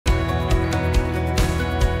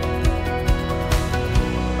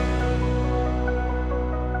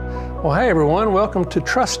Well, hey everyone, welcome to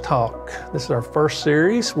Trust Talk. This is our first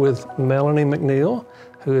series with Melanie McNeill,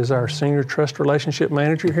 who is our Senior Trust Relationship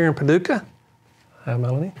Manager here in Paducah. Hi,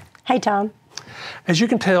 Melanie. Hey, Tom. As you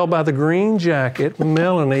can tell by the green jacket,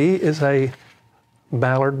 Melanie is a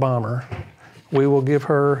Ballard bomber. We will give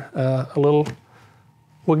her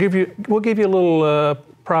we'll give you a little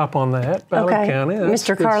prop on that, Ballard Okay. County. That's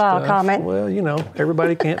Mr. good Carlisle stuff. comment. Well, you know,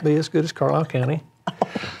 everybody can't be as good as Carlisle County.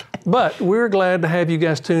 But we're glad to have you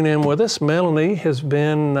guys tune in with us. Melanie has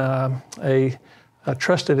been a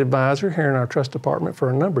trusted advisor here in our trust department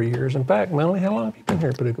for a number of years. In fact, Melanie, how long have you been here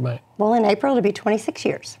at Paducah Bank? Well, in April, it'll be 26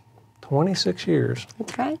 years. 26 years.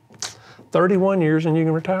 That's right. 31 years and you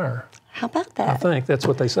can retire. How about I that? think that's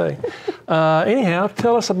what they say. Anyhow,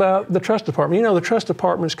 tell us about the trust department. You know, the trust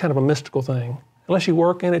department is kind of a mystical thing. Unless you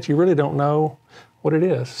work in it, you really don't know what it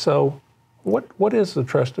is. So what is the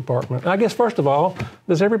trust department? I guess, first of all,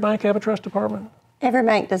 does every bank have a trust department? Every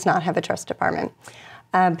bank does not have a trust department.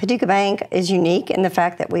 Paducah Bank is unique in the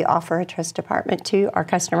fact that we offer a trust department to our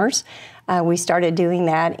customers. We started doing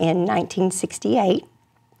that in 1968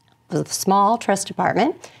 with a small trust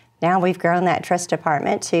department. Now we've grown that trust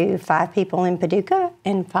department to 5 people in Paducah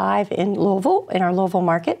and 5 in Louisville, in our Louisville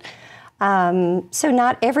market. So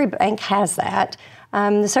not every bank has that.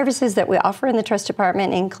 The services that we offer in the trust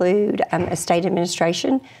department include estate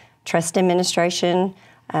administration, trust administration,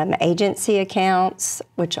 agency accounts,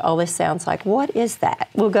 which all this sounds like, what is that?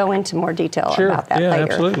 We'll go into more detail about that later.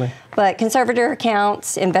 Absolutely. But conservator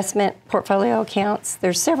accounts, investment portfolio accounts,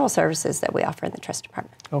 there's several services that we offer in the trust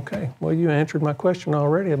department. Okay. Well, you answered my question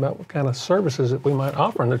already about what kind of services that we might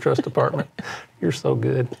offer in the trust department. You're so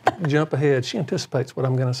good. Jump ahead. She anticipates what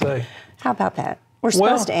I'm going to say. How about that? We're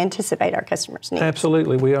supposed to anticipate our customers' needs.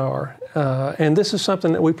 Absolutely, we are. And this is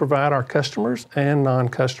something that we provide our customers and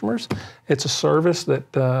non-customers. It's a service that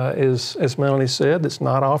is, as Melanie said, that's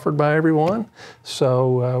not offered by everyone.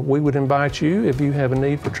 So we would invite you, if you have a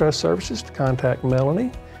need for trust services, to contact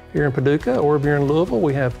Melanie here in Paducah, or if you're in Louisville,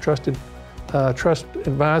 we have trust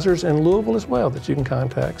advisors in Louisville as well that you can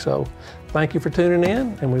contact. So thank you for tuning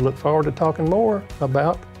in, and we look forward to talking more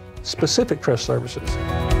about specific trust services.